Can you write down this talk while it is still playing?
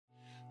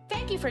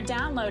Thank you for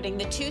downloading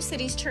the Two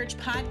Cities Church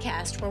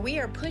podcast, where we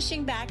are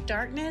pushing back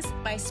darkness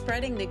by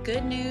spreading the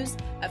good news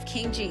of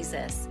King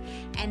Jesus.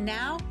 And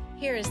now,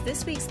 here is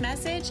this week's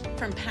message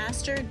from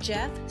Pastor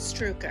Jeff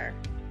Struecker.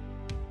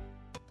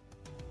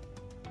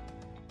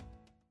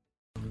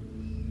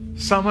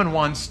 Someone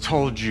once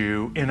told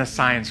you in a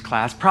science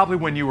class, probably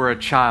when you were a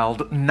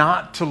child,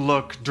 not to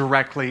look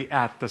directly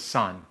at the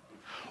sun.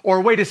 Or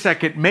wait a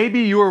second, maybe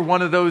you were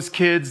one of those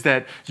kids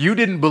that you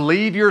didn't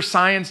believe your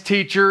science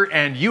teacher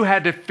and you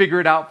had to figure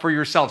it out for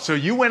yourself. So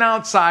you went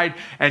outside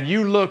and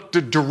you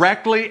looked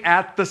directly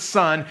at the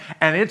sun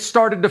and it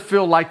started to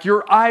feel like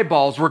your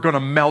eyeballs were going to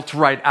melt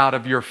right out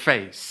of your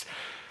face.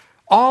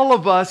 All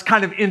of us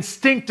kind of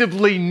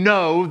instinctively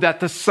know that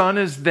the sun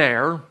is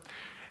there,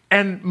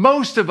 and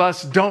most of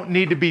us don't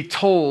need to be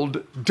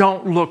told,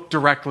 don't look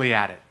directly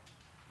at it.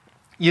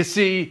 You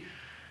see,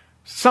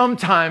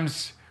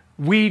 sometimes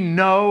we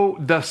know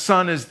the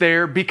sun is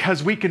there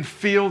because we can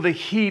feel the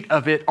heat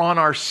of it on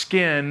our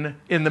skin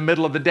in the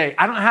middle of the day.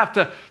 I don't have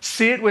to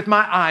see it with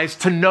my eyes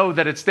to know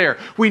that it's there.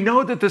 We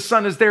know that the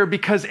sun is there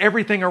because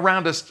everything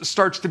around us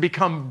starts to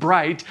become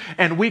bright,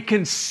 and we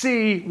can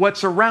see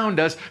what's around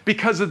us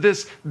because of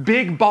this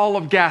big ball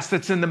of gas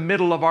that's in the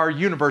middle of our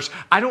universe.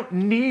 I don't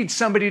need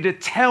somebody to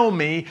tell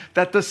me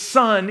that the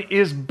sun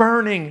is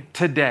burning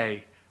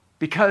today,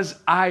 because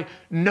I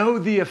know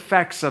the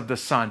effects of the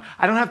sun.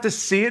 I don't have to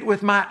see it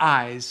with my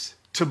eyes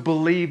to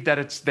believe that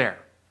it's there.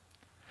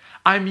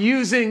 I'm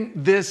using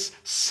this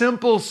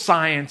simple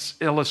science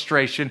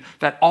illustration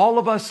that all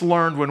of us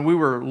learned when we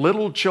were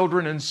little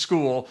children in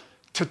school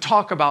to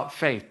talk about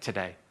faith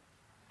today.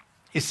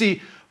 You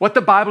see, what the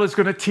Bible is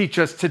going to teach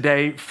us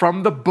today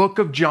from the book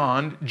of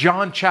John,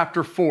 John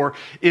chapter 4,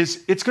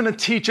 is it's going to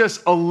teach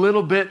us a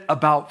little bit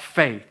about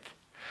faith.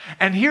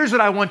 And here's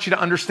what I want you to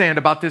understand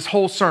about this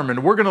whole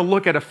sermon. We're going to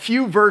look at a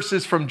few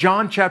verses from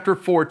John chapter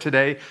 4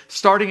 today,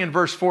 starting in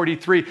verse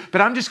 43. But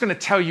I'm just going to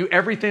tell you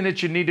everything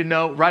that you need to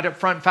know right up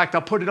front. In fact,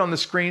 I'll put it on the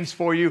screens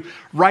for you,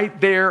 right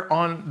there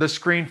on the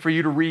screen for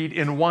you to read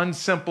in one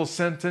simple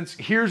sentence.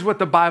 Here's what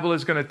the Bible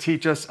is going to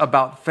teach us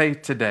about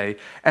faith today.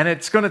 And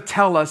it's going to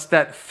tell us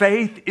that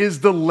faith is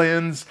the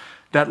lens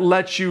that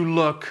lets you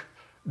look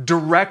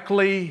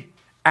directly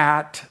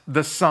at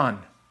the sun.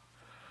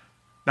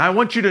 Now, I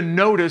want you to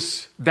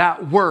notice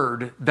that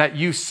word that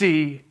you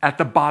see at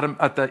the bottom,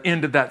 at the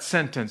end of that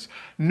sentence.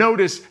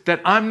 Notice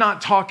that I'm not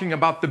talking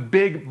about the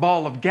big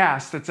ball of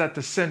gas that's at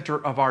the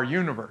center of our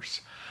universe.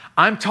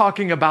 I'm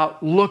talking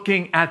about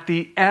looking at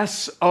the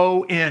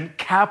S-O-N,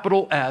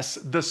 capital S,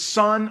 the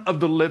Son of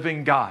the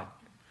living God.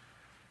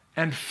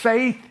 And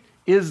faith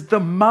is the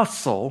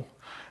muscle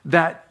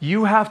that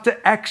you have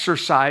to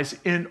exercise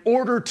in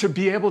order to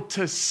be able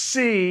to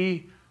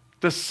see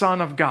the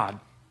Son of God.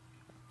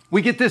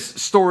 We get this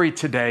story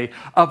today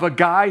of a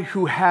guy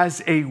who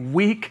has a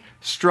weak,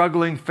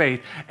 struggling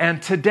faith.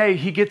 And today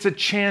he gets a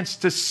chance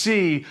to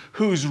see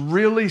who's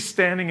really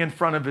standing in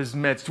front of his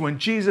midst when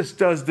Jesus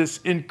does this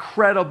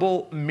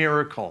incredible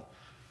miracle.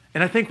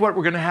 And I think what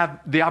we're going to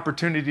have the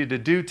opportunity to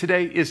do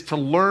today is to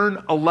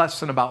learn a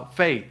lesson about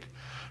faith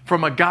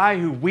from a guy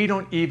who we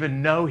don't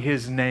even know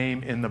his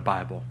name in the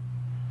Bible.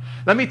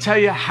 Let me tell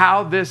you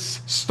how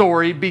this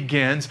story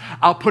begins.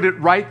 I'll put it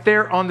right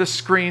there on the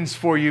screens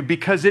for you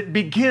because it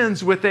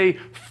begins with a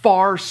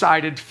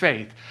far-sighted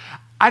faith.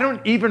 I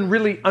don't even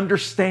really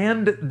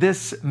understand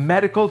this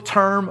medical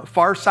term,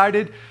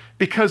 far-sighted,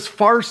 because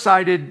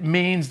far-sighted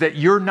means that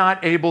you're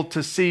not able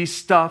to see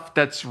stuff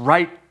that's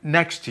right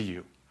next to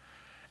you.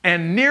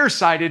 And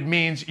nearsighted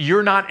means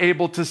you're not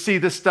able to see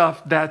the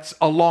stuff that's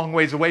a long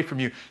ways away from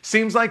you.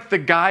 Seems like the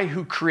guy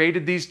who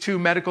created these two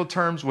medical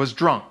terms was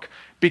drunk.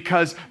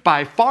 Because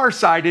by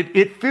farsighted,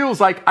 it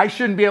feels like I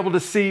shouldn't be able to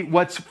see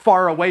what's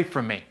far away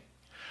from me.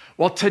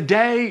 Well,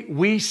 today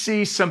we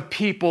see some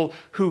people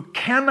who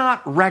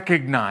cannot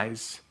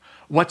recognize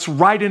what's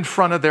right in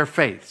front of their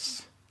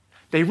face.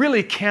 They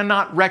really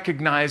cannot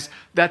recognize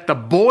that the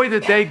boy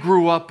that they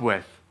grew up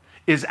with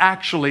is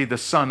actually the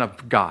Son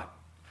of God.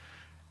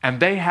 And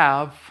they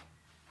have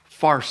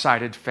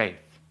farsighted faith.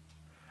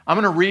 I'm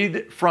going to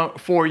read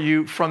for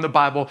you from the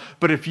Bible,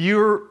 but if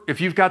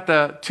you've got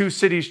the Two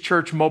Cities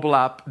Church mobile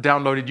app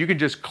downloaded, you can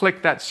just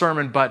click that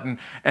sermon button,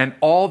 and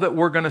all that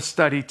we're going to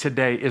study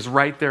today is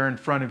right there in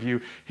front of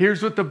you.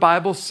 Here's what the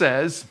Bible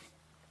says,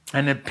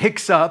 and it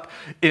picks up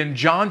in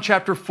John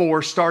chapter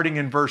 4, starting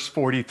in verse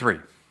 43.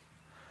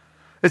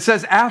 It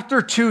says,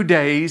 after 2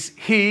 days,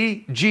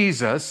 he,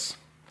 Jesus,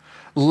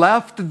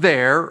 left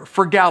there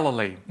for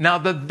Galilee. Now,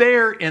 the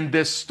there in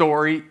this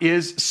story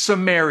is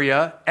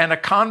Samaria and a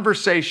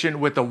conversation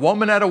with a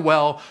woman at a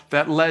well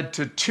that led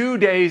to 2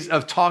 days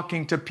of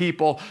talking to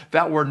people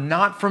that were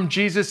not from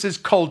Jesus's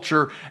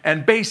culture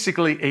and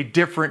basically a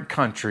different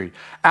country.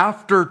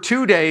 After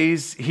 2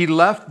 days, he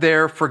left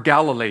there for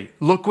Galilee.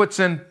 Look what's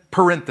in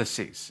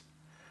parentheses.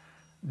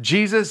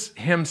 Jesus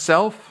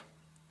himself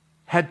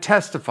had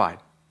testified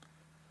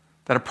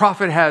that a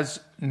prophet has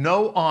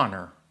no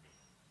honor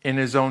in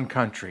his own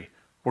country.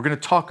 We're going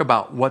to talk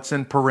about what's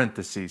in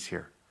parentheses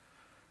here.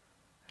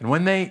 And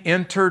when they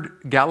entered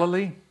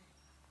Galilee,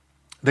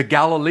 the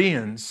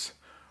Galileans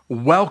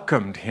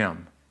welcomed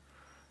him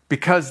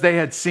because they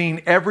had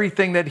seen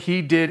everything that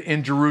he did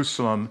in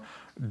Jerusalem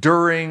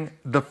during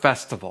the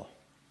festival.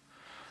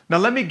 Now,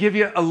 let me give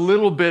you a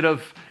little bit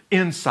of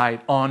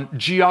insight on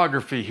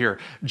geography here.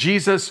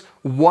 Jesus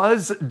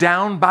was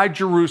down by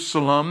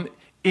Jerusalem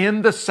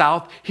in the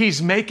south.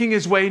 He's making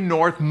his way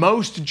north.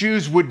 Most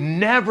Jews would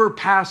never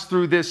pass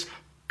through this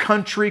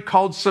country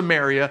called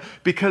Samaria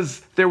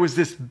because there was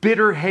this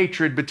bitter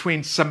hatred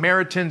between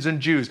Samaritans and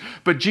Jews.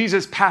 But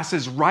Jesus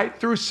passes right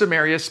through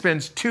Samaria,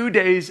 spends 2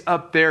 days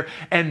up there,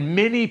 and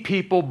many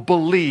people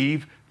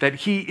believe that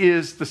he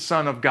is the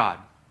Son of God.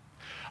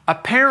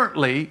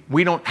 Apparently,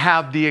 we don't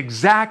have the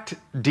exact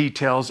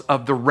details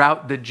of the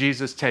route that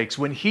Jesus takes.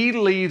 When he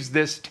leaves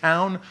this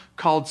town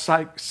called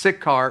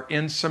Sychar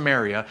in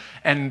Samaria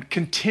and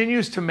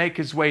continues to make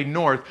his way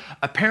north,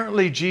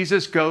 apparently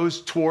Jesus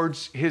goes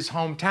towards his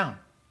hometown.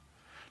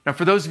 Now,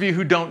 for those of you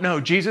who don't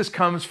know, Jesus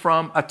comes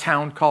from a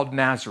town called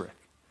Nazareth.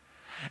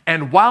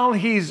 And while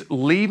he's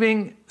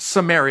leaving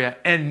Samaria,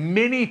 and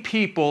many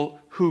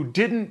people who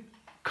didn't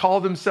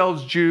call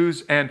themselves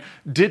Jews and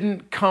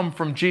didn't come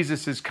from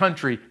Jesus'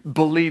 country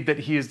believe that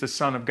he is the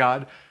Son of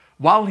God.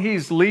 While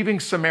he's leaving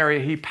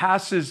Samaria, he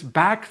passes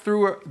back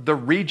through the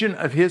region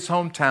of his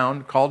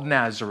hometown called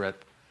Nazareth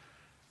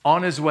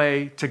on his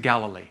way to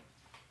Galilee.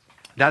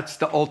 That's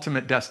the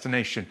ultimate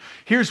destination.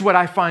 Here's what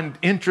I find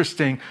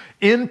interesting.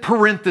 In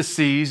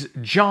parentheses,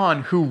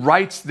 John, who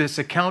writes this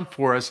account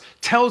for us,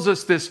 tells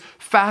us this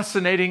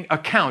fascinating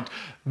account.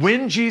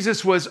 When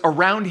Jesus was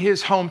around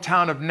his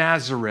hometown of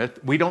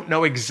Nazareth, we don't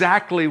know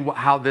exactly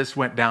how this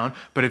went down,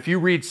 but if you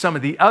read some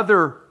of the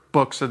other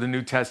books of the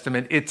New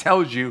Testament, it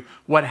tells you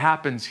what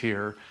happens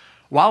here.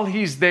 While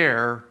he's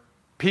there,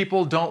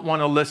 people don't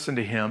want to listen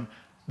to him.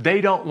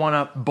 They don't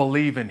want to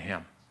believe in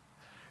him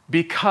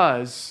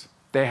because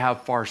they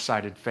have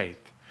far-sighted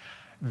faith.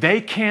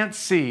 They can't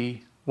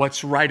see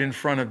what's right in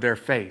front of their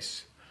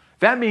face.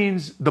 That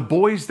means the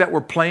boys that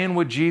were playing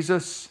with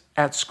Jesus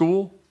at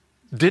school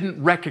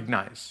didn't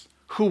recognize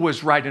who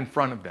was right in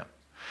front of them.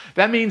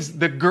 That means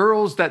the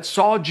girls that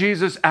saw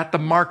Jesus at the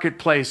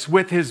marketplace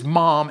with his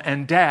mom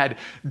and dad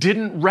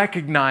didn't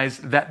recognize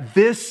that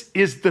this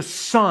is the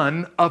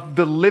Son of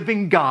the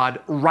living God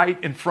right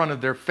in front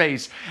of their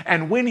face.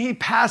 And when he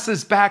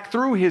passes back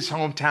through his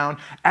hometown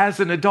as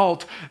an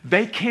adult,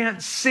 they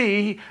can't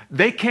see,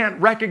 they can't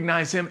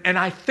recognize him. And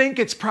I think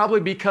it's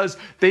probably because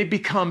they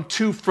become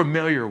too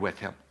familiar with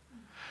him,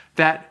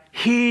 that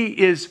he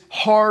is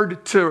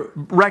hard to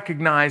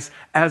recognize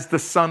as the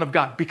Son of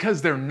God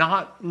because they're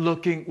not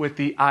looking with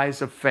the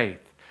eyes of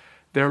faith.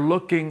 They're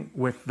looking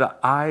with the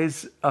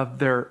eyes of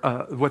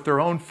with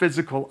their own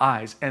physical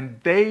eyes, and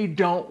they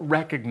don't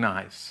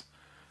recognize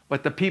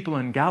what the people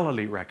in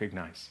Galilee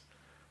recognize.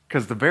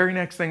 Because the very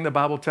next thing the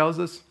Bible tells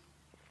us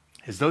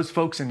is those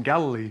folks in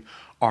Galilee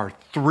are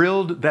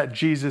thrilled that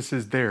Jesus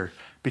is there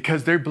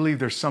because they believe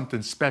there's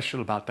something special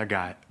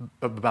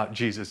about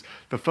Jesus.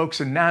 The folks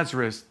in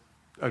Nazareth,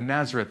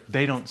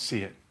 they don't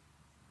see it.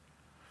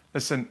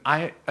 Listen,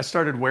 I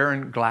started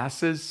wearing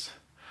glasses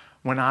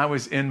when I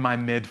was in my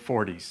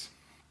mid-40s.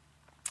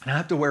 And I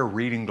have to wear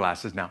reading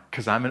glasses now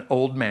because I'm an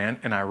old man,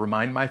 and I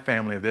remind my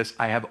family of this.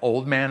 I have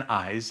old man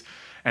eyes,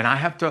 and I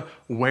have to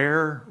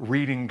wear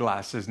reading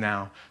glasses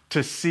now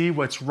to see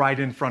what's right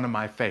in front of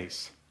my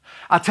face.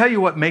 I'll tell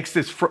you what makes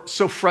this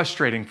so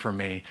frustrating for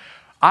me.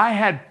 I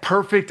had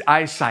perfect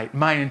eyesight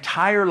my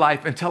entire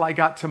life until I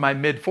got to my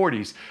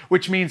mid-40s,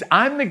 which means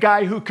I'm the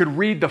guy who could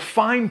read the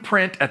fine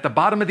print at the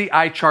bottom of the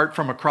eye chart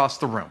from across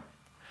the room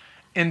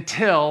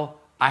until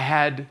I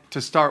had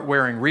to start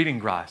wearing reading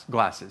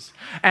glasses.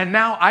 And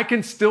now I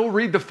can still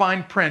read the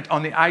fine print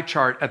on the eye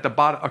chart at the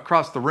bottom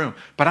across the room,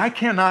 but I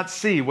cannot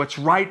see what's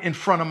right in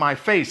front of my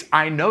face.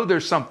 I know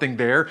there's something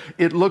there.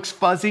 It looks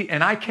fuzzy,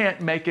 and I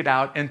can't make it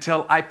out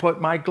until I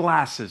put my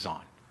glasses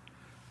on.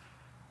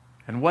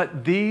 And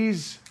what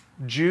these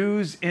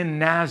Jews in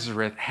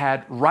Nazareth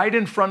had right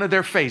in front of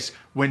their face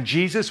when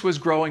Jesus was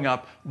growing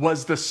up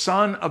was the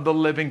Son of the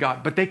living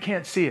God. But they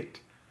can't see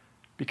it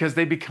because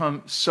they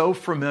become so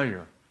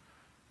familiar.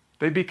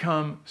 They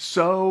become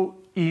so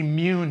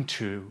immune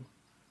to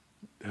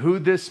who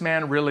this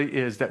man really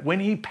is that when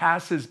he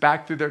passes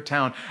back through their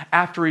town,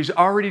 after he's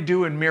already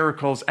doing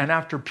miracles and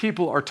after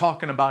people are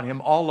talking about him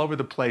all over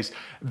the place,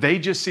 they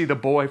just see the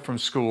boy from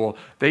school.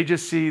 They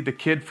just see the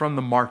kid from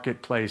the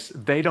marketplace.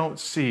 They don't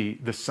see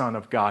the Son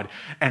of God.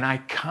 And I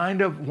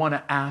kind of want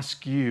to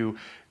ask you,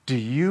 do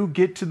you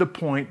get to the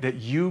point that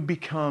you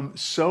become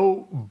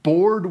so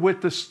bored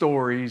with the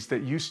stories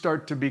that you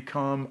start to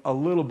become a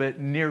little bit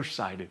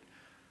nearsighted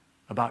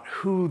about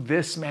who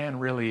this man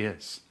really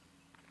is?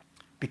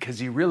 Because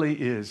he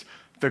really is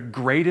the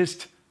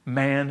greatest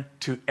man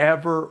to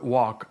ever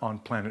walk on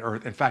planet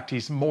Earth. In fact,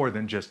 he's more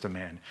than just a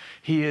man.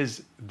 He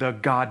is the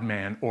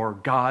God-man, or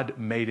God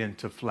made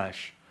into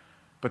flesh.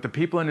 But the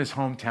people in his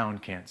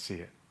hometown can't see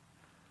it.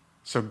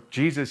 So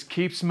Jesus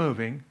keeps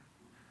moving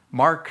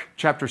Mark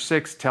chapter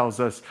 6 tells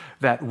us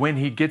that when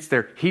he gets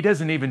there, he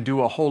doesn't even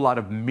do a whole lot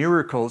of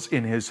miracles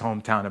in his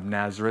hometown of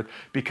Nazareth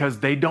because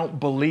they don't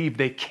believe,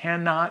 they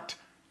cannot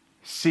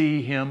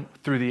see him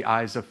through the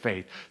eyes of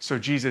faith. So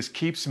Jesus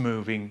keeps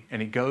moving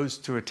and he goes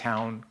to a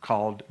town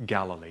called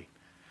Galilee.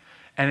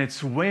 And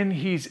it's when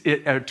he's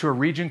to a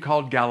region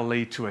called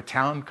Galilee, to a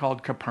town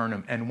called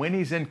Capernaum. And when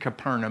he's in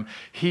Capernaum,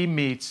 he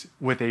meets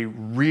with a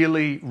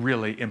really,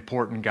 really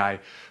important guy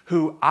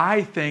who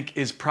I think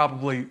is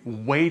probably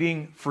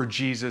waiting for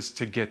Jesus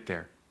to get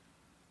there.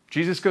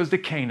 Jesus goes to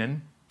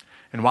Canaan.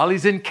 And while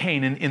he's in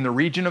Canaan, in the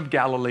region of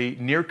Galilee,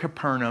 near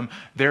Capernaum,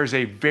 there's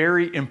a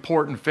very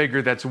important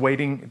figure that's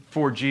waiting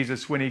for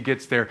Jesus when he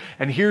gets there.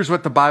 And here's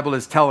what the Bible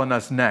is telling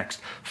us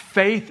next.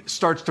 Faith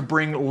starts to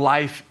bring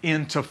life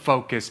into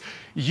focus.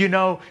 You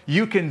know,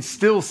 you can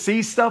still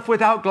see stuff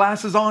without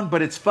glasses on,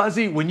 but it's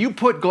fuzzy. When you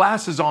put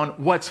glasses on,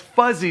 what's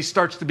fuzzy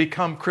starts to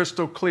become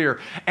crystal clear,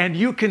 and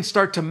you can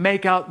start to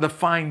make out the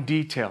fine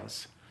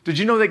details. Did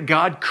you know that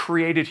God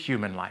created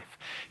human life?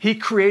 He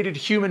created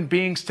human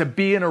beings to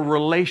be in a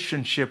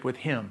relationship with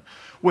him.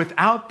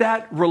 Without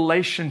that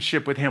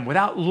relationship with him,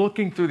 without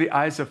looking through the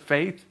eyes of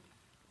faith,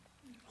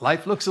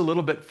 life looks a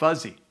little bit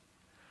fuzzy.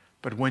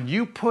 But when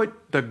you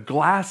put the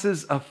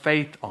glasses of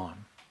faith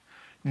on,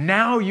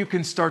 now you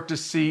can start to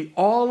see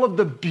all of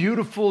the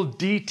beautiful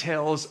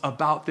details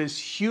about this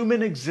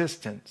human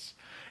existence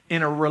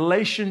in a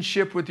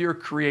relationship with your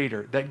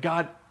Creator that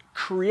God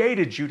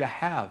created you to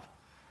have.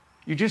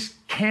 You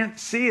just can't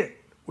see it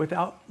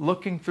without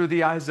looking through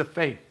the eyes of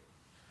faith.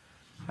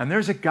 And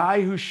there's a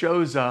guy who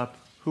shows up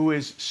who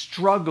is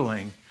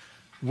struggling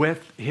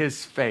with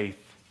his faith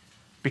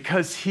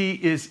because he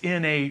is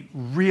in a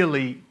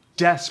really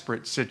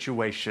desperate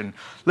situation.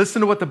 Listen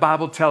to what the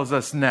Bible tells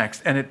us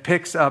next, and it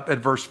picks up at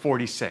verse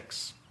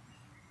 46.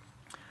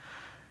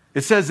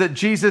 It says that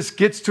Jesus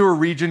gets to a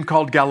region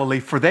called Galilee,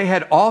 for they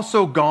had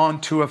also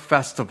gone to a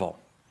festival.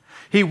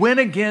 He went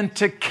again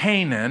to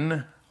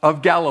Canaan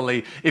of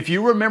Galilee. If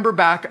you remember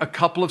back a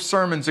couple of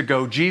sermons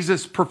ago,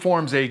 Jesus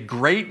performs a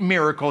great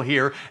miracle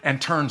here and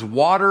turns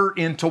water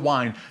into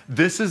wine.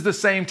 This is the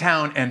same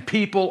town, and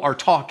people are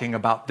talking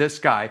about this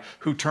guy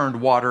who turned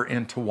water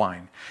into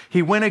wine.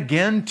 He went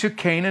again to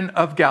Canaan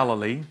of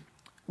Galilee,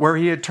 where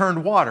he had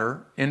turned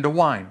water into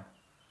wine.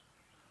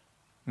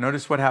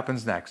 Notice what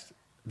happens next.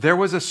 There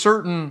was a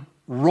certain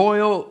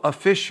royal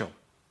official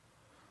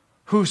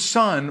whose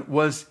son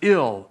was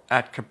ill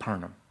at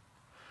Capernaum.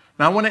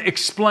 Now, I want to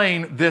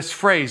explain this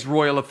phrase,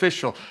 royal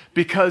official,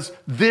 because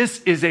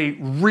this is a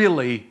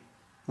really,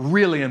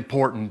 really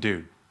important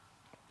dude.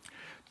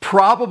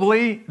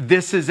 Probably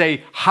this is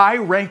a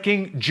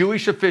high-ranking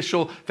Jewish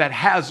official that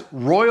has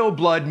royal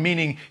blood,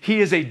 meaning he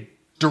is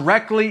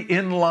directly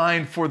in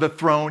line for the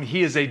throne.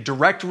 He is a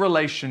direct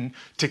relation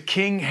to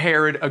King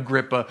Herod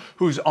Agrippa,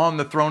 who's on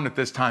the throne at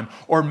this time.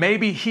 Or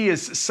maybe he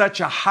is such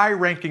a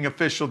high-ranking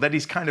official that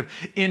he's kind of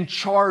in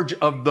charge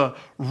of the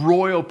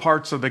royal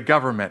parts of the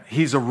government.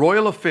 He's a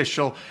royal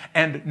official,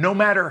 and no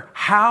matter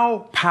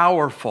how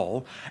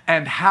powerful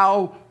and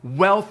how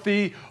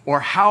wealthy or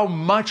how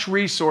much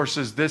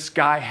resources this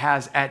guy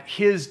has at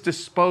his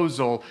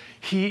disposal,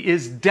 he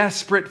is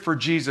desperate for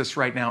Jesus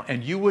right now.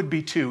 And you would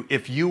be too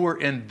if you were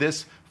in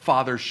this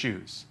father's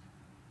shoes,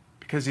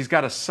 because he's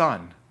got a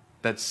son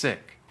that's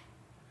sick.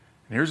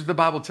 And here's what the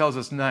Bible tells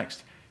us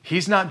next.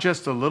 He's not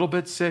just a little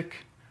bit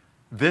sick.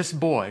 This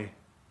boy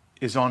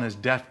is on his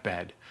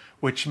deathbed,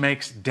 which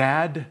makes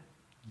dad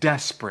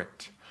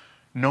desperate.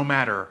 No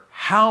matter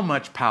how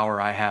much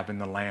power I have in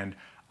the land,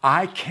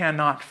 I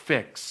cannot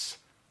fix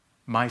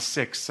my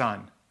sick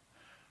son.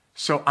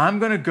 So I'm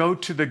going to go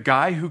to the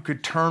guy who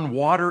could turn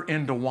water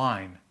into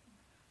wine,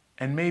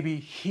 and maybe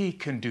he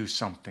can do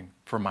something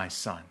for my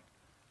son.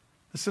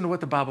 Listen to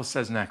what the Bible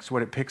says next,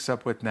 what it picks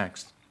up with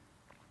next.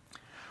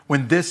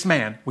 When this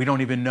man, we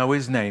don't even know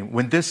his name,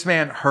 when this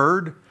man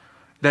heard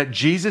that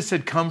Jesus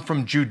had come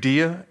from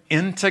Judea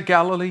into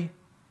Galilee,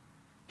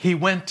 he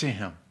went to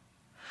him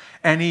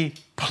and he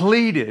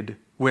pleaded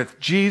with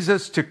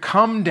Jesus to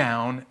come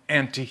down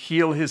and to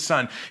heal his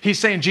son. He's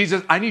saying,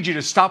 Jesus, I need you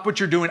to stop what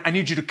you're doing. I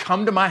need you to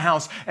come to my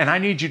house and I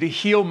need you to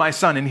heal my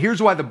son. And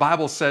here's why the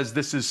Bible says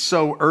this is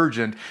so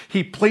urgent.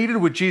 He pleaded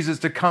with Jesus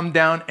to come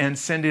down and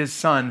send his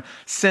son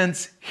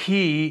since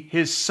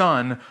his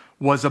son,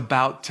 was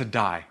about to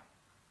die.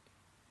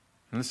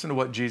 And listen to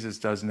what Jesus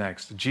does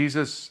next.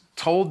 Jesus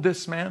told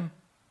this man,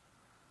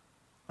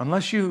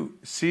 unless you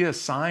see a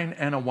sign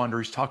and a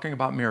wonder, he's talking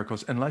about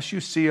miracles, unless you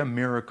see a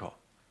miracle,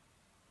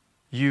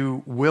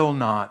 you will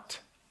not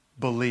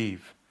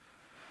believe.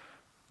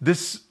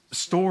 This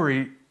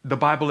story the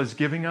Bible is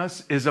giving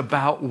us is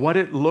about what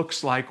it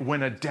looks like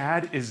when a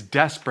dad is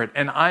desperate.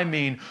 And I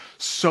mean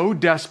so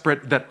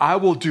desperate that I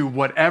will do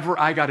whatever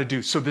I got to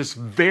do. So this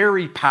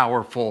very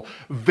powerful,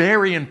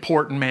 very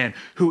important man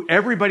who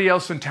everybody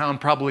else in town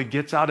probably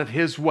gets out of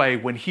his way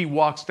when he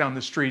walks down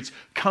the streets,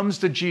 comes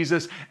to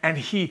Jesus and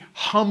he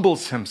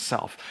humbles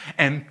himself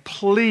and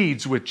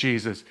pleads with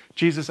Jesus.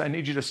 Jesus, I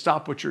need you to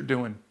stop what you're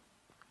doing.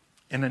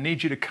 and I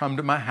need you to come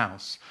to my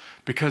house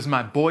because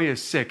my boy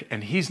is sick,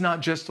 and he's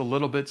not just a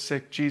little bit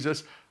sick,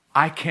 Jesus.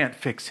 I can't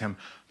fix him.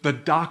 The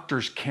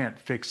doctors can't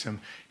fix him.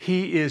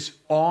 He is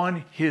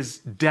on his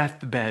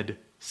deathbed,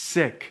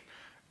 sick.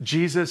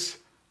 Jesus,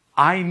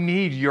 I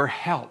need your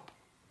help.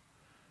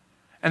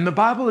 And the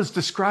Bible is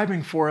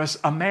describing for us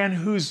a man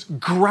who's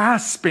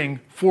grasping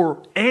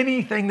for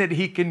anything that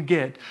he can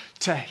get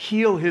to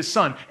heal his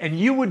son. And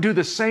you would do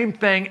the same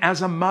thing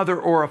as a mother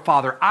or a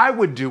father. I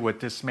would do what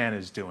this man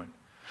is doing.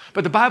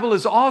 But the Bible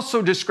is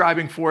also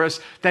describing for us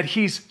that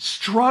he's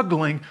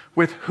struggling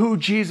with who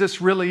Jesus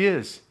really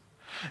is.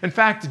 In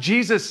fact,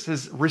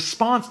 Jesus'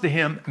 response to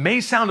him may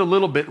sound a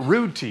little bit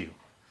rude to you,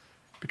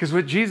 because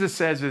what Jesus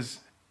says is,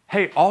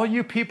 hey, all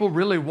you people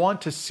really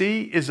want to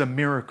see is a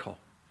miracle.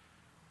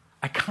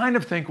 I kind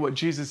of think what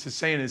Jesus is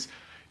saying is,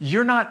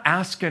 you're not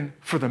asking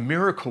for the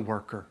miracle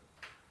worker.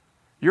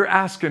 You're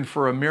asking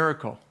for a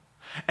miracle.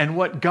 And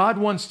what God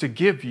wants to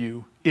give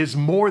you is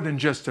more than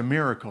just a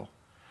miracle.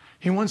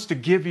 He wants to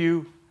give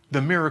you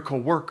the miracle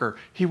worker.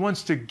 He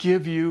wants to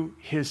give you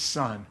his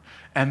son.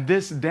 And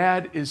this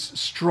dad is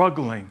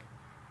struggling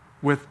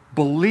with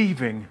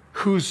believing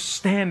who's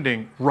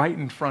standing right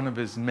in front of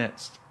his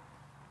midst.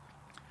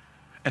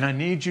 And I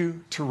need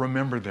you to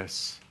remember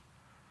this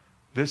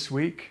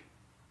week.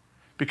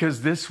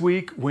 Because this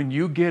week, when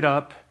you get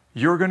up,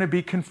 you're going to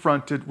be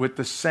confronted with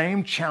the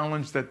same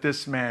challenge that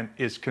this man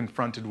is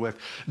confronted with.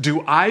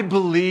 Do I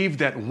believe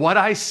that what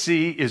I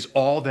see is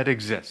all that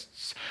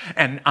exists?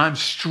 And I'm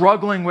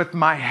struggling with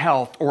my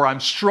health, or I'm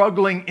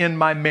struggling in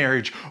my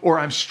marriage, or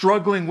I'm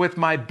struggling with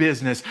my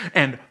business,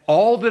 and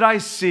all that I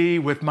see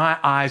with my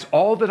eyes,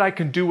 all that I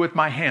can do with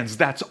my hands,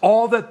 that's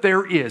all that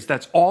there is,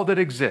 that's all that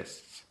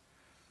exists.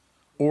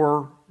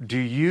 Or do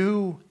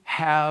you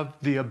have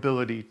the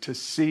ability to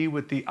see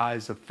with the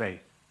eyes of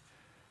faith?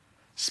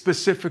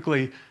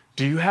 Specifically,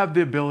 do you have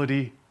the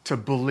ability to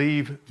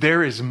believe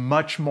there is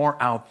much more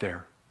out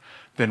there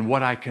than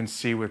what I can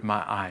see with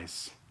my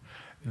eyes?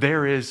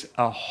 There is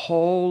a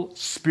whole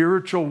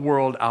spiritual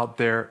world out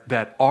there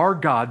that our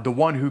God, the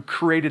one who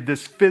created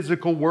this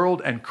physical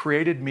world and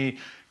created me,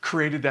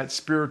 created that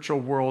spiritual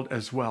world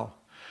as well.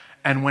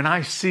 And when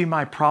I see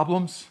my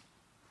problems,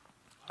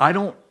 I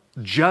don't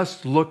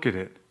just look at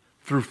it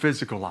through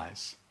physical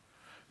eyes.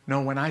 No,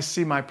 when I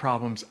see my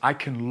problems, I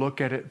can look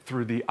at it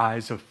through the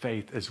eyes of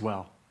faith as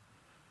well.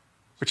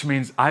 Which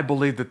means I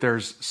believe that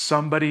there's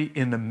somebody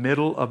in the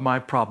middle of my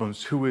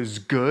problems who is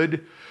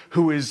good,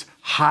 who is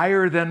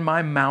higher than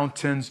my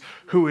mountains,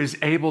 who is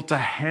able to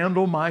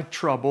handle my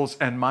troubles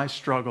and my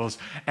struggles,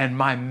 and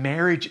my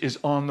marriage is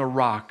on the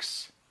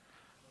rocks.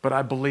 But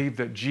I believe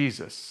that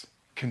Jesus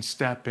can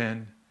step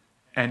in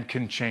and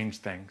can change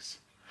things.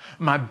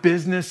 My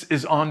business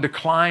is on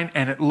decline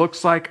and it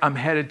looks like I'm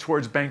headed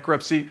towards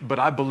bankruptcy, but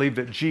I believe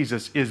that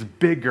Jesus is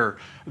bigger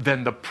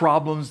than the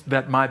problems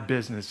that my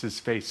business is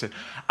facing.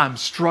 I'm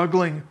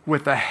struggling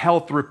with a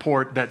health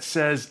report that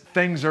says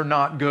things are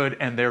not good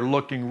and they're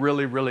looking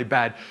really, really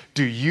bad.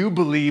 Do you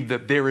believe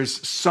that there is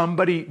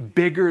somebody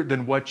bigger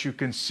than what you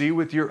can see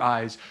with your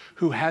eyes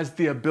who has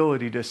the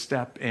ability to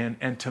step in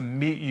and to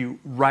meet you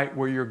right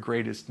where your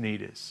greatest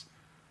need is?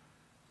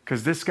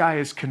 Because this guy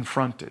is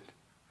confronted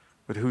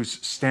with who's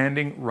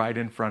standing right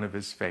in front of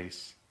his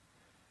face.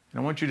 And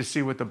I want you to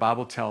see what the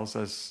Bible tells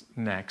us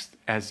next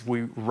as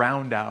we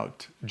round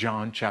out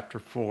John chapter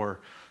 4.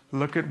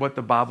 Look at what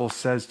the Bible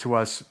says to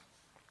us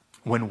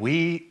when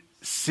we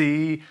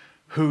see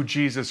who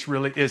Jesus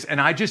really is. And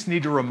I just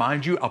need to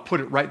remind you, I'll put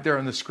it right there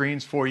on the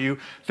screens for you,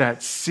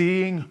 that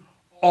seeing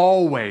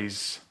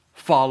always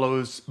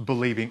follows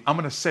believing. I'm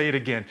going to say it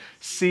again.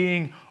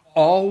 Seeing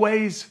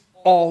always,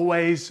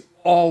 always,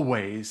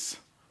 always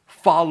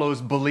follows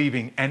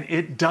believing, and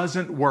it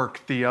doesn't work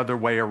the other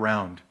way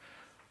around.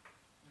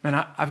 And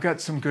I've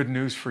got some good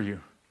news for you.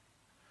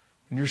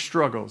 In your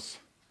struggles,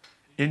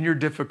 in your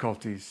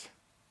difficulties,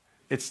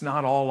 it's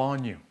not all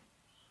on you.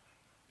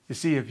 You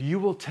see, if you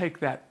will take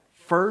that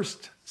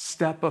first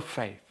step of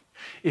faith,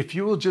 if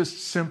you will just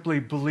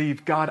simply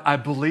believe, God, I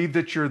believe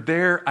that you're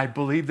there. I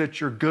believe that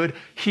you're good.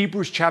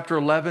 Hebrews chapter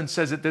 11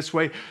 says it this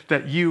way,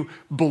 that you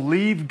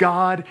believe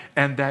God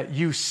and that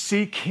you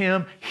seek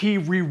him. He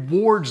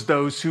rewards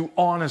those who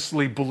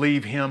honestly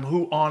believe him,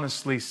 who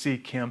honestly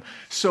seek him.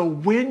 So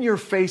when you're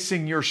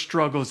facing your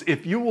struggles,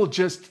 if you will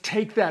just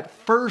take that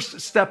first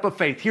step of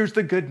faith, here's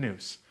the good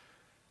news.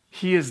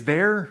 He is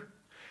there.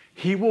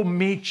 He will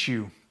meet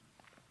you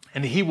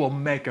and he will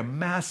make a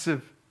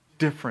massive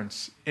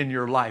difference in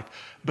your life.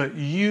 But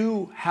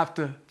you have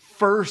to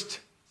first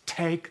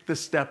take the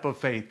step of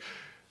faith.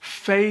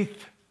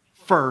 Faith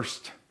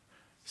first,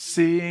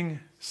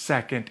 seeing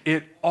second.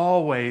 It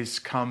always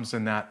comes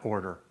in that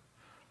order.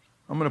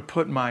 I'm going to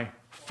put my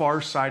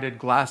far-sighted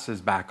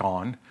glasses back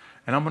on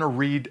and I'm going to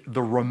read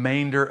the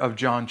remainder of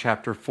John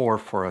chapter 4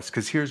 for us,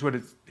 because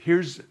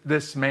here's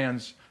this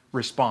man's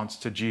response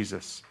to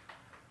Jesus.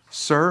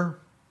 Sir,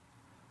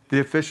 the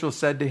official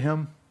said to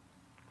him,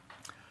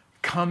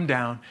 come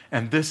down,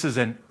 and this is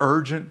an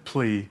urgent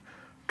plea,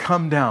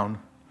 come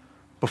down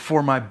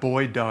before my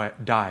boy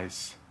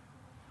dies.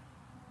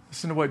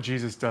 Listen to what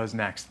Jesus does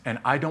next. And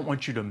I don't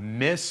want you to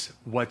miss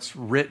what's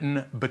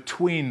written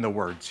between the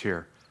words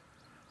here.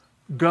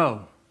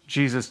 Go,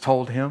 Jesus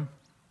told him.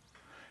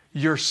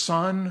 Your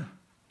son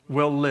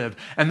will live.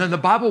 And then the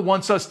Bible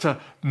wants us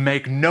to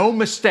make no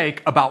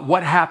mistake about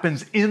what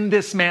happens in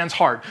this man's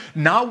heart.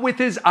 Not with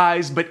his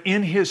eyes, but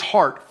in his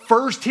heart.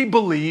 First, he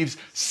believes.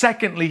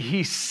 Secondly,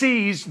 he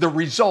sees the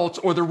results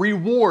or the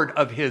reward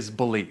of his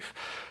belief.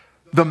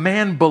 The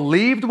man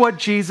believed what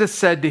Jesus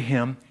said to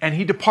him, and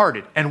he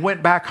departed and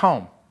went back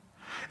home.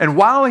 And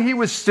while he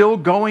was still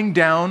going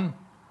down,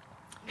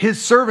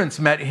 his servants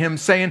met him,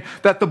 saying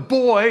that the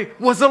boy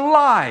was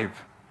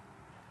alive.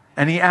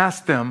 And he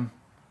asked them,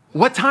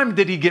 what time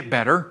did he get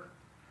better?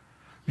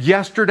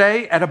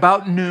 Yesterday at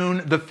about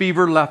noon, the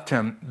fever left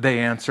him, they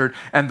answered.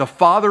 And the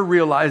father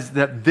realized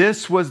that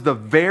this was the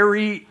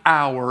very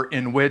hour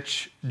in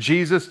which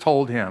Jesus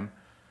told him,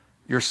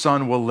 your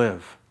son will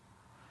live.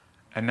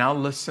 And now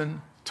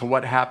listen to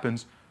what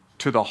happens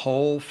to the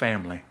whole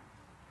family.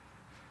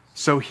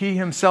 So he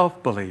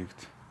himself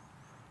believed,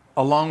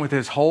 along with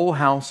his whole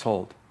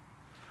household.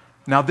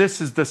 Now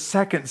this is the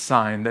second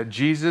sign that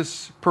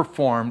Jesus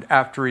performed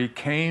after he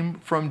came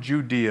from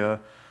Judea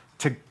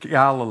to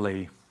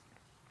Galilee.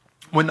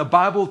 When the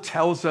Bible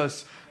tells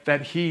us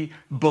that he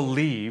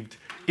believed,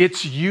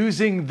 it's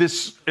using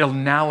this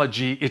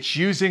analogy, it's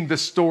using the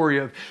story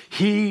of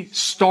he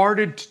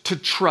started to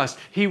trust.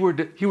 He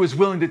was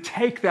willing to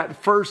take that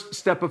first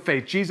step of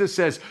faith. Jesus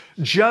says,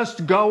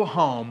 just go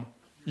home,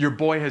 your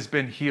boy has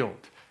been healed.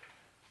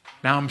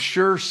 Now, I'm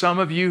sure some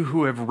of you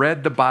who have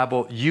read the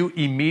Bible, you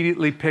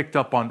immediately picked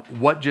up on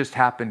what just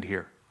happened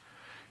here.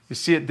 You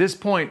see, at this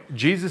point,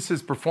 Jesus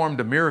has performed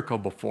a miracle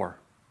before,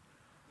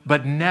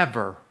 but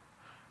never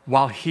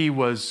while he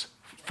was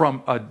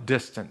from a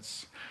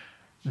distance.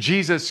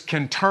 Jesus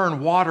can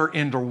turn water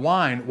into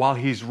wine while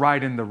he's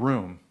right in the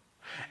room.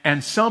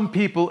 And some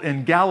people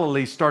in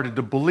Galilee started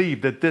to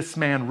believe that this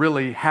man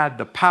really had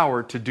the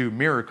power to do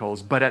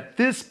miracles. But at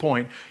this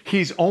point,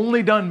 he's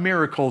only done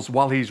miracles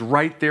while he's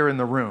right there in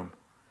the room.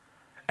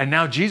 And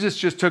now Jesus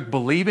just took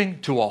believing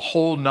to a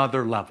whole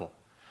nother level.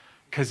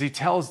 Because he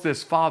tells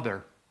this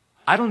father,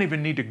 I don't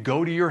even need to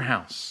go to your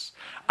house.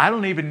 I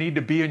don't even need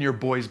to be in your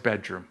boy's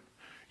bedroom.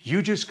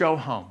 You just go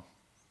home.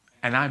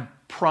 And I'm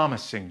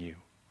promising you,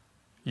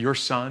 your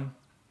son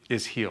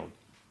is healed.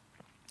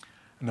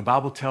 And the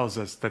Bible tells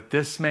us that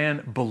this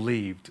man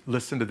believed,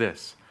 listen to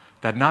this,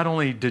 that not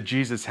only did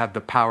Jesus have the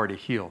power to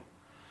heal,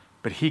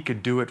 but he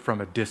could do it from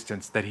a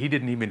distance, that he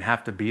didn't even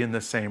have to be in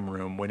the same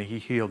room when he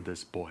healed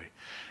this boy.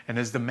 And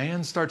as the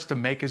man starts to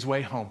make his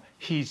way home,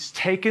 he's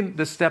taken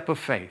the step of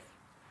faith.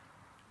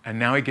 And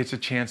now he gets a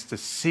chance to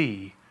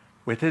see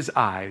with his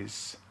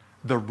eyes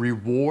the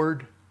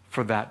reward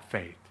for that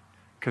faith.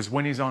 Because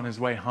when he's on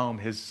his way home,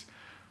 his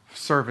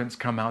servants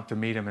come out to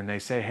meet him and they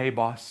say, hey,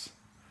 boss,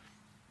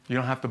 you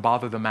don't have to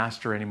bother the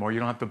master anymore. You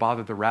don't have to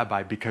bother the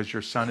rabbi because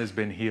your son has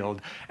been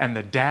healed. And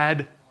the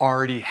dad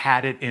already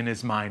had it in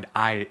his mind.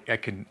 I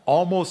can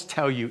almost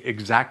tell you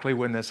exactly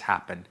when this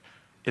happened.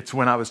 It's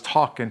when I was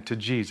talking to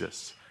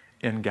Jesus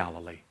in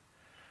Galilee.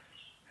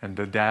 And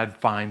the dad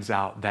finds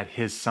out that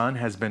his son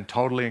has been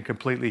totally and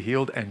completely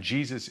healed, and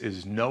Jesus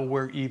is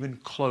nowhere even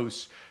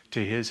close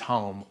to his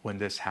home when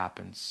this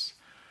happens.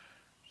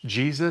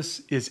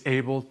 Jesus is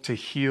able to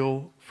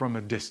heal from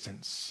a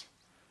distance.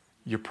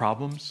 Your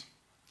problems,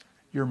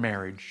 your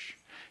marriage.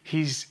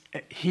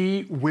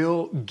 He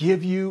will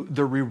give you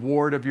the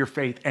reward of your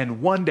faith.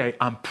 And one day,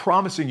 I'm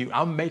promising you,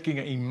 I'm making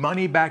a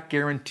money back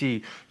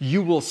guarantee.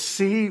 You will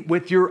see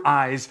with your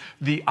eyes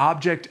the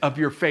object of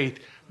your faith,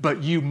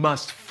 but you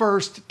must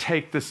first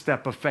take the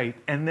step of faith.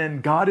 And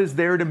then God is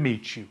there to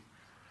meet you.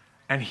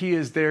 And he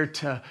is there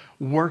to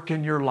work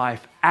in your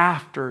life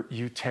after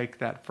you take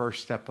that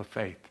first step of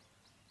faith.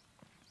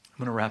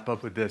 I'm going to wrap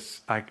up with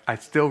this. I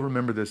still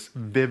remember this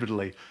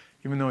vividly,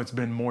 even though it's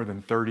been more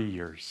than 30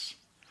 years.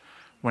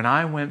 When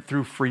I went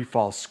through free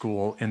fall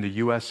school in the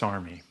U.S.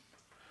 Army,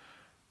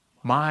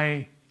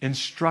 my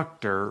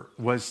instructor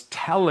was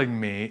telling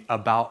me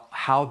about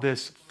how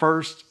this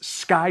first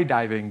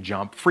skydiving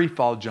jump, free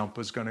fall jump,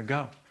 was going to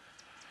go.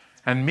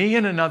 And me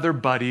and another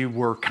buddy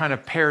were kind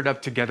of paired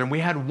up together. And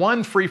we had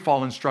one free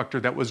fall instructor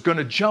that was going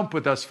to jump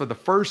with us for the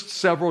first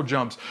several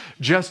jumps,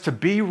 just to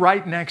be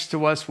right next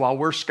to us while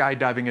we're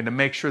skydiving and to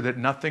make sure that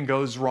nothing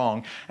goes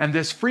wrong. And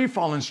this free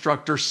fall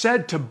instructor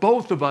said to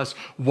both of us,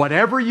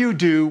 whatever you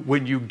do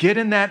when you get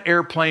in that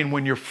airplane,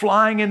 when you're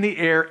flying in the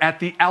air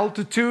at the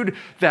altitude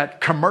that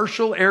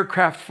commercial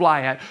aircraft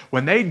fly at,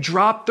 when they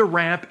drop the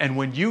ramp and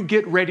when you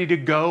get ready to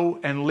go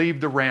and leave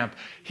the ramp,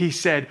 he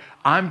said,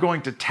 I'm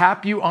going to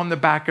tap you on the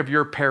back of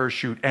your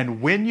parachute.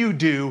 And when you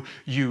do,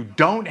 you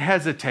don't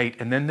hesitate.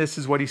 And then this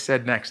is what he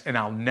said next, and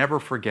I'll never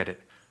forget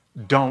it.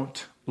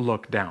 Don't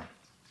look down.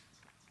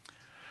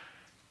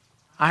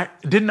 I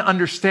didn't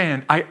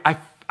understand.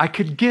 I I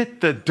could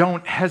get the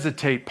don't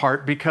hesitate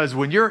part, because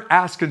when you're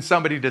asking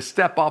somebody to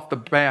step off the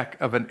back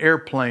of an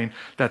airplane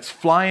that's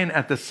flying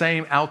at the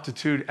same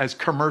altitude as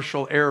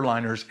commercial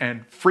airliners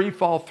and free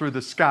fall through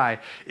the sky,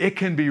 it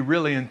can be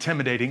really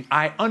intimidating.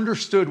 I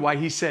understood why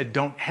he said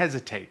don't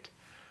hesitate,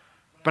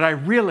 but I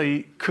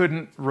really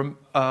couldn't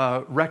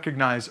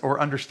recognize or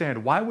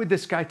understand, why would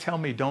this guy tell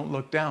me don't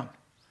look down?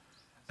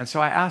 And so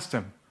I asked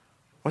him,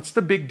 what's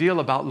the big deal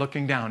about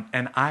looking down?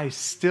 And I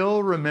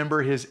still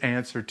remember his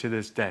answer to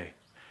this day.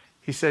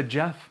 He said,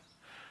 Jeff,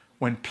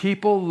 when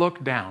people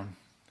look down,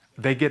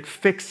 they get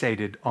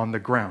fixated on the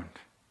ground.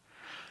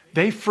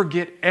 They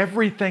forget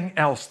everything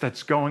else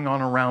that's going on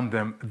around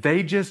them.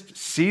 They just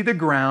see the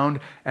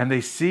ground, and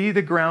they see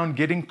the ground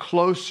getting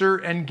closer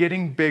and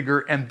getting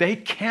bigger, and they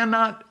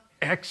cannot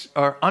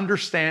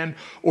understand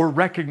or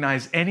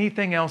recognize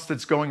anything else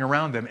that's going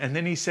around them. And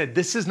then he said,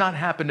 this has not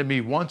happened to me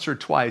once or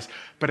twice,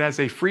 but as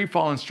a free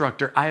fall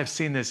instructor, I have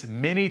seen this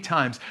many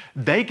times.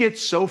 They get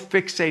so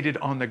fixated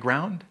on the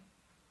ground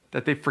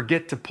that they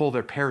forget to pull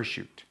their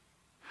parachute.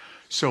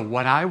 So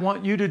what I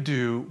want you to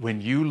do when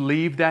you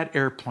leave that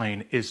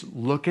airplane is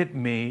look at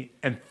me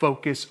and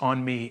focus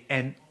on me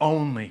and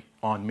only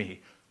on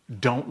me.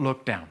 Don't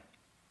look down.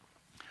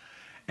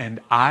 And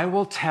I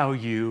will tell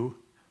you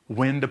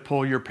when to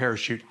pull your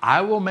parachute.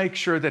 I will make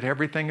sure that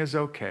everything is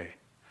okay.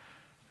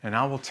 And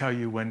I will tell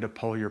you when to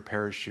pull your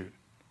parachute.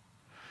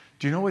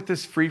 Do you know what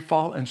this free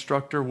fall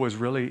instructor was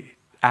really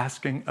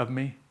asking of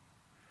me?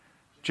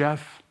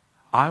 Jeff,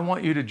 I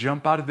want you to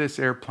jump out of this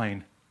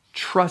airplane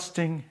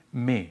trusting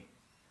me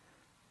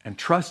and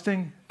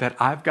trusting that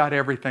I've got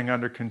everything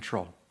under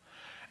control.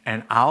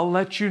 And I'll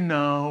let you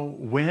know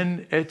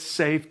when it's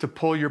safe to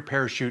pull your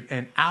parachute,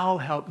 and I'll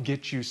help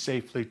get you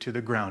safely to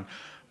the ground.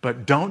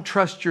 But don't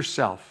trust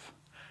yourself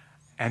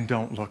and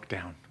don't look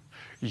down.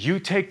 You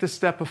take the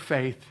step of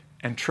faith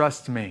and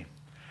trust me,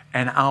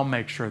 and I'll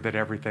make sure that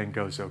everything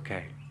goes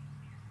okay.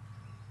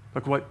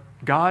 Look, what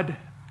God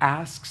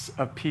asks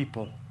of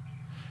people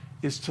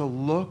is to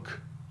look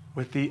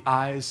with the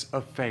eyes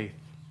of faith.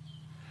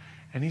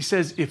 And he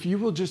says, if you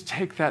will just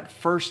take that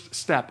first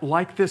step,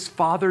 like this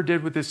father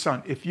did with his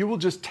son, if you will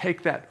just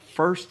take that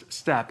first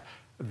step,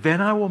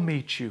 then I will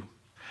meet you.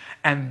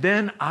 And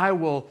then I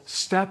will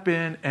step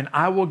in and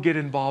I will get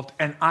involved.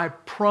 And I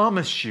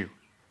promise you,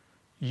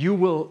 you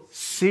will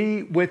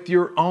see with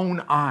your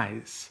own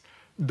eyes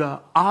the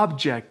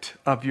object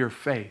of your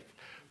faith.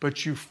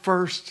 But you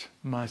first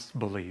must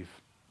believe.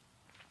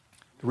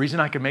 The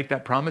reason I can make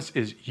that promise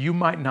is you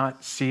might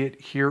not see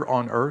it here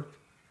on earth,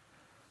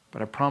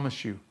 but I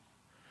promise you,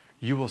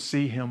 you will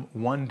see him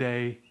one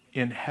day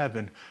in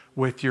heaven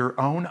with your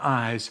own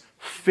eyes,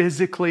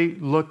 physically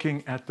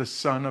looking at the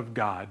Son of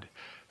God.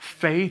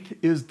 Faith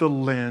is the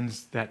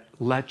lens that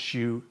lets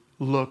you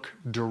look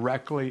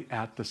directly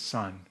at the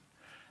Son,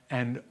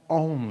 and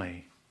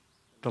only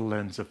the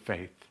lens of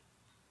faith.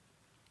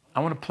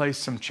 I want to place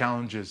some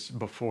challenges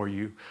before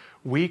you.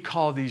 We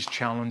call these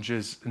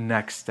challenges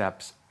next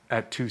steps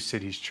at Two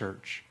Cities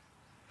Church.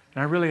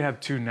 And I really have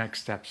two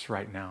next steps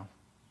right now.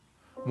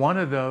 One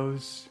of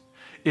those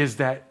is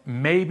that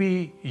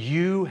maybe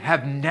you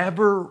have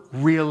never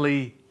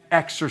really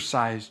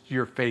exercised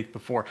your faith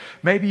before.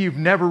 Maybe you've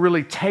never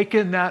really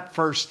taken that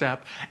first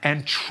step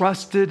and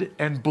trusted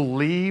and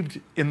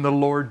believed in the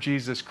Lord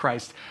Jesus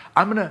Christ.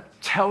 I'm going to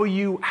tell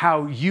you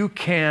how you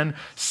can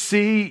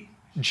see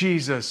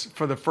Jesus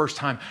for the first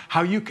time,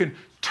 how you can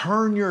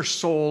turn your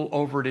soul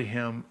over to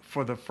him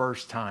for the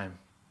first time.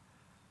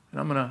 And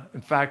I'm going to,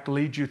 in fact,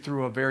 lead you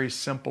through a very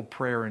simple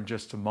prayer in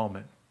just a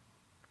moment.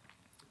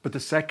 But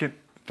the second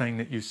thing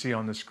that you see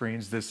on the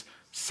screens, this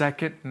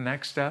second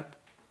next step,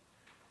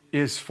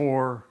 is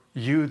for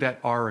you that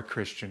are a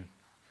Christian.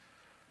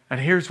 And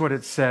here's what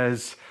it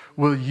says.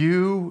 Will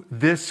you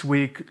this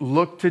week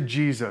look to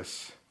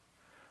Jesus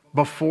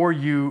before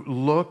you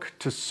look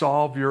to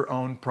solve your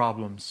own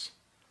problems?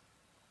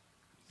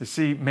 You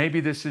see,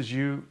 maybe this is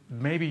you.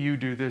 Maybe you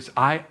do this.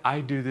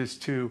 I do this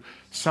too.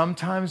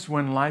 Sometimes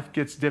when life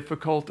gets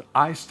difficult,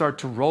 I start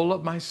to roll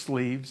up my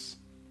sleeves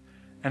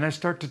and I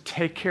start to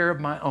take care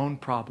of my own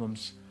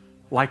problems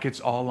like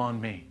it's all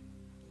on me.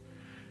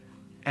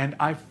 And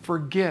I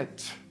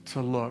forget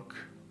to look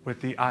with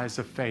the eyes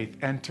of faith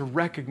and to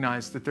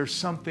recognize that there's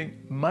something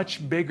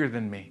much bigger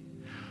than me,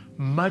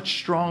 much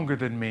stronger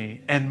than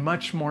me, and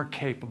much more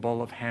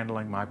capable of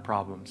handling my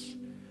problems.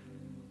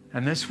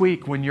 And this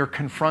week, when you're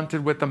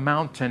confronted with a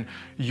mountain,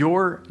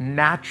 your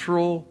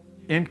natural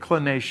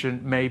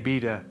inclination may be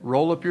to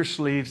roll up your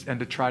sleeves and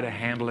to try to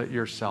handle it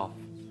yourself.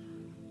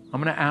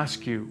 I'm going to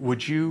ask you,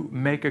 would you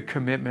make a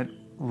commitment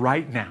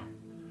right now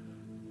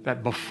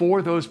that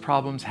before those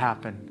problems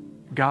happen,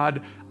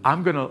 God,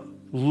 I'm going to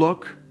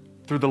look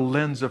through the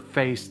lens of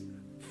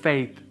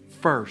faith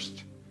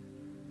first,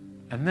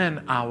 and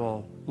then I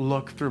will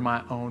look through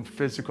my own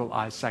physical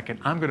eyes second.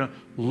 I'm going to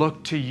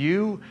look to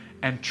you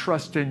and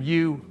trust in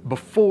you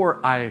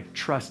before I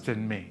trust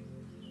in me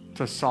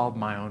to solve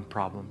my own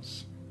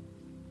problems.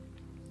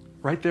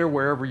 Right there,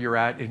 wherever you're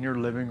at, in your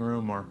living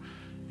room or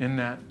in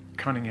that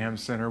Cunningham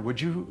Center, would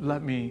you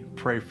let me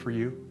pray for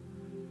you?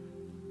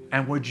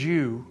 And would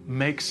you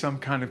make some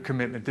kind of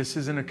commitment? This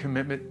isn't a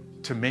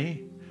commitment to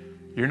me.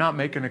 You're not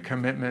making a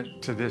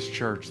commitment to this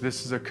church.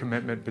 This is a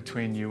commitment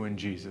between you and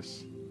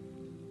Jesus.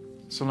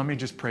 So let me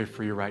just pray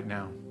for you right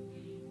now.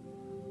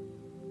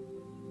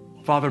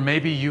 Father,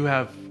 maybe you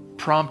have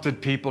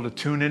prompted people to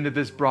tune into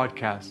this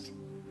broadcast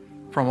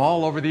from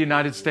all over the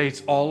United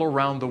States, all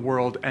around the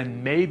world,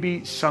 and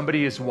maybe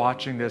somebody is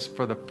watching this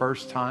for the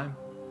first time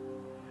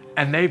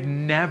and they've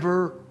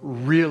never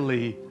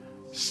really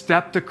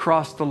stepped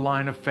across the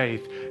line of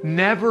faith,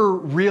 never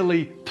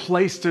really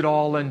placed it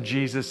all in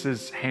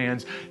Jesus'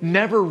 hands,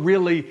 never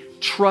really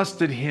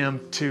trusted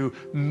Him to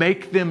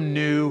make them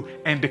new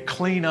and to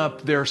clean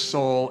up their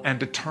soul and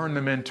to turn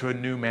them into a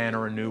new man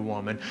or a new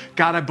woman.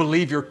 God, I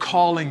believe You're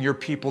calling Your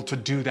people to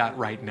do that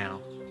right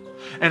now.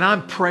 And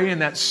I'm praying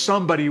that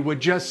somebody would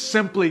just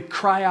simply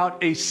cry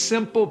out a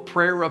simple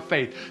prayer of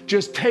faith,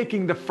 just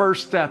taking the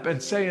first step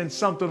and saying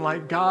something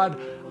like, God,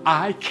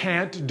 I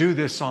can't do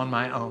this on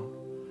my own.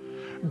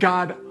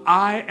 God,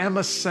 I am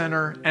a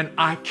sinner and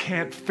I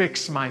can't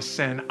fix my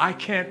sin. I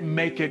can't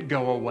make it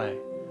go away.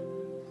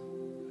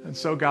 And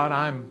so, God,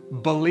 I'm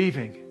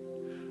believing.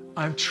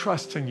 I'm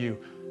trusting You.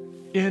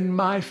 In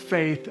my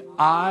faith,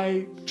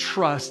 I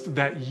trust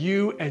that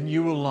You and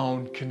You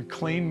alone can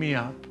clean me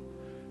up,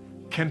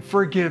 can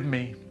forgive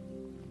me,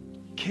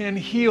 can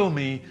heal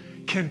me,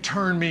 can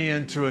turn me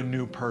into a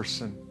new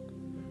person.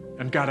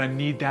 And God, I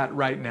need that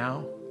right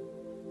now.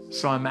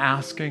 So I'm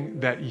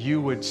asking that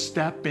You would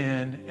step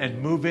in and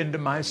move into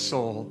my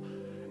soul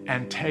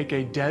and take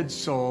a dead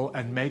soul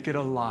and make it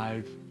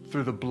alive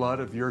through the blood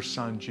of Your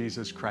Son,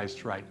 Jesus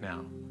Christ, right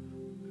now.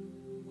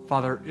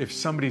 Father, if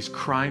somebody's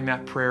crying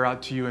that prayer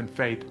out to You in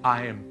faith,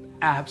 I am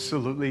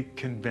absolutely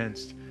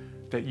convinced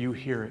that You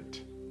hear it.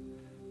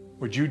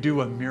 Would You do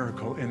a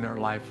miracle in their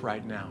life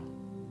right now?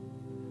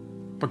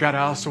 But God,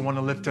 I also want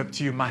to lift up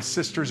to You my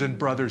sisters and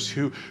brothers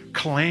who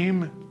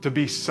claim to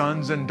be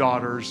sons and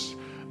daughters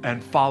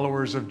and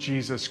followers of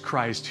Jesus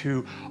Christ,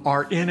 who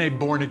are in a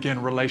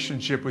born-again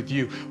relationship with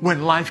You.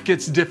 When life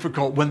gets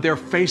difficult, when they're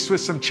faced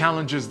with some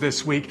challenges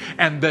this week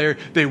and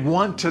they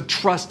want to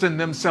trust in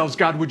themselves,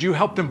 God, would You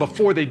help them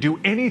before they do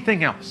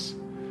anything else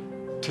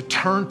to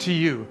turn to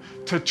You,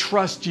 to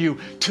trust You,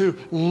 to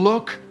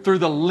look through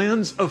the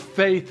lens of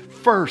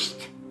faith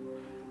first,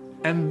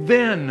 and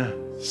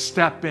then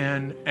step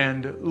in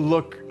and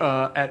look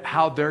at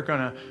how they're going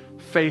to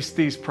face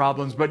these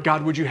problems. But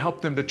God, would You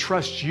help them to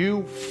trust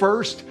You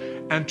first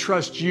and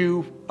trust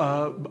You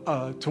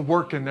to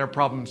work in their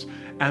problems,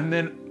 and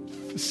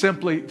then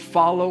simply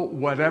follow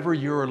whatever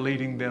You're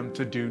leading them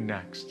to do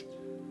next.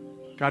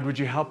 God, would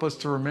You help us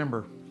to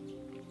remember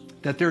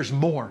that there's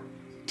more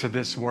to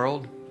this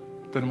world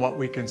than what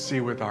we can see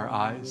with our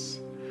eyes,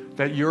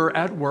 that You're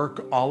at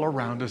work all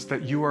around us,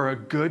 that You are a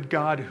good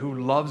God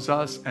who loves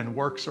us and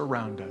works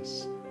around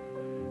us.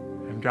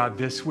 And God,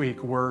 this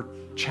week we're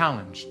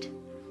challenged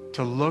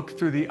to look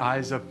through the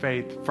eyes of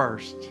faith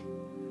first.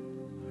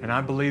 And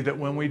I believe that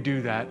when we do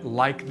that,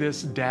 like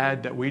this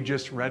dad that we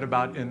just read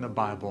about in the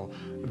Bible,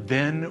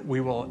 then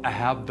we will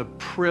have the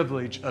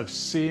privilege of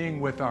seeing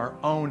with our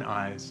own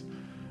eyes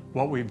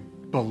what we've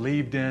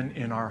believed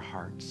in our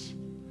hearts.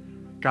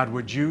 God,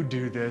 would You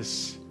do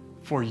this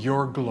for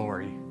Your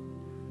glory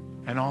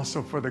and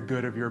also for the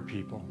good of Your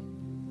people?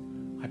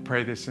 I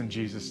pray this in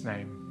Jesus'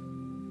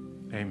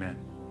 name. Amen.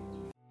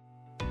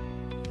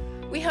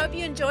 We hope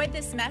you enjoyed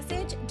this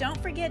message. Don't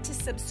forget to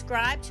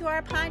subscribe to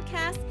our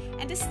podcast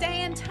and to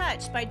stay in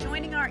touch by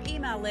joining our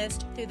email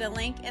list through the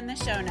link in the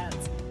show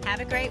notes. Have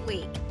a great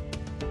week.